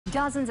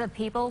Dozens of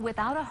people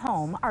without a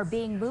home are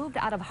being moved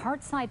out of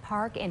Heartside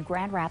Park in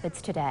Grand Rapids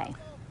today.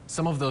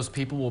 Some of those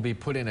people will be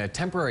put in a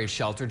temporary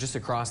shelter just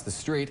across the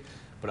street,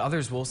 but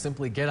others will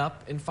simply get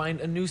up and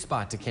find a new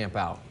spot to camp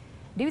out.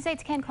 News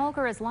 8's Ken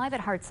Kolker is live at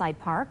Heartside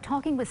Park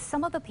talking with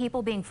some of the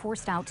people being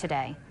forced out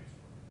today.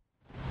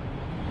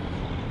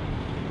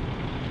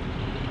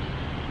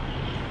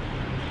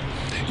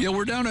 Yeah,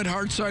 we're down at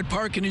Heartside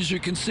Park, and as you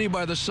can see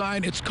by the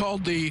sign, it's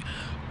called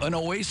an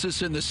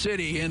oasis in the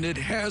city, and it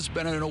has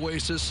been an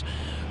oasis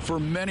for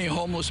many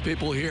homeless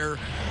people here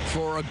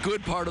for a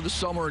good part of the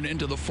summer and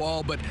into the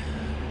fall. But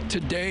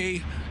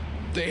today,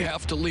 they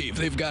have to leave.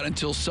 They've got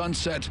until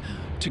sunset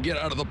to get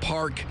out of the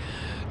park.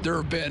 There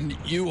have been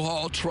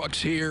U-Haul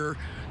trucks here.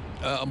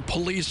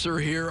 Police are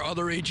here,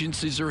 other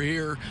agencies are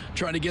here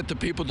trying to get the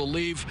people to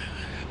leave.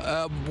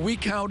 We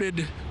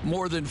counted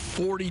more than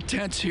 40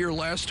 tents here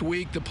last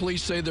week. The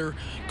police say there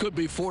could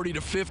be 40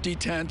 to 50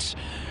 tents,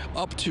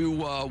 up to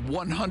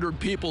 100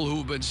 people who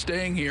have been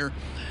staying here.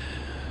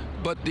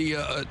 But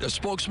a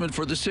spokesman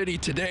for the city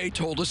today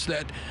told us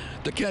that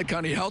the Kent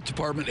County Health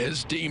Department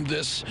has deemed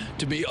this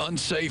to be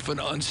unsafe and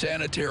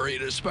unsanitary,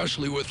 and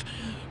especially with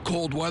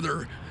cold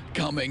weather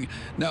coming.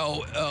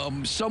 Now,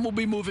 some will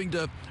be moving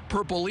to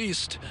Purple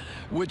East,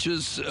 which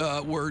is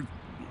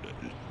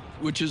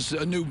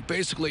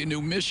basically a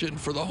new mission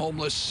for the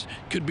homeless.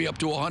 Could be up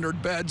to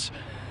 100 beds.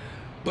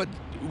 But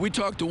we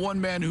talked to one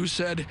man who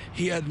said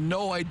he had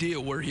no idea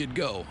where he'd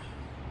go.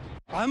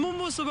 I'm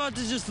almost about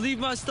to just leave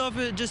my stuff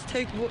and just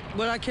take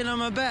what I can on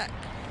my back.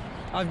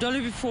 I've done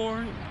it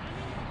before,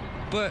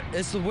 but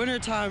it's the winter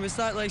time. It's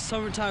not like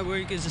summertime where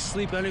you can just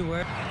sleep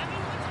anywhere.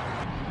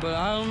 But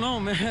I don't know,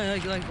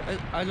 man.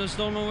 I just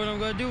don't know what I'm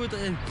gonna do with it.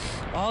 And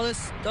all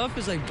this stuff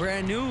is like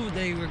brand new.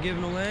 They were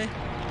giving away,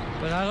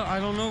 but I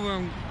don't know where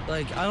I'm.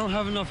 I don't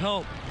have enough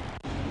help.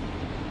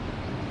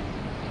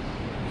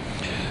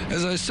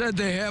 As I said,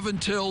 they have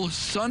until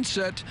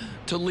sunset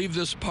to leave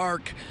this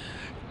park.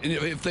 And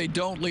if they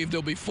don't leave,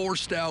 they'll be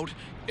forced out,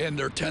 and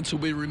their tents will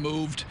be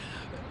removed.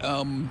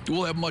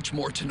 We'll have much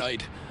more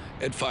tonight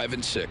at 5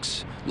 and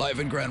 6. Live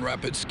in Grand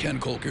Rapids, Ken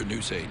Kolker,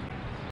 News 8.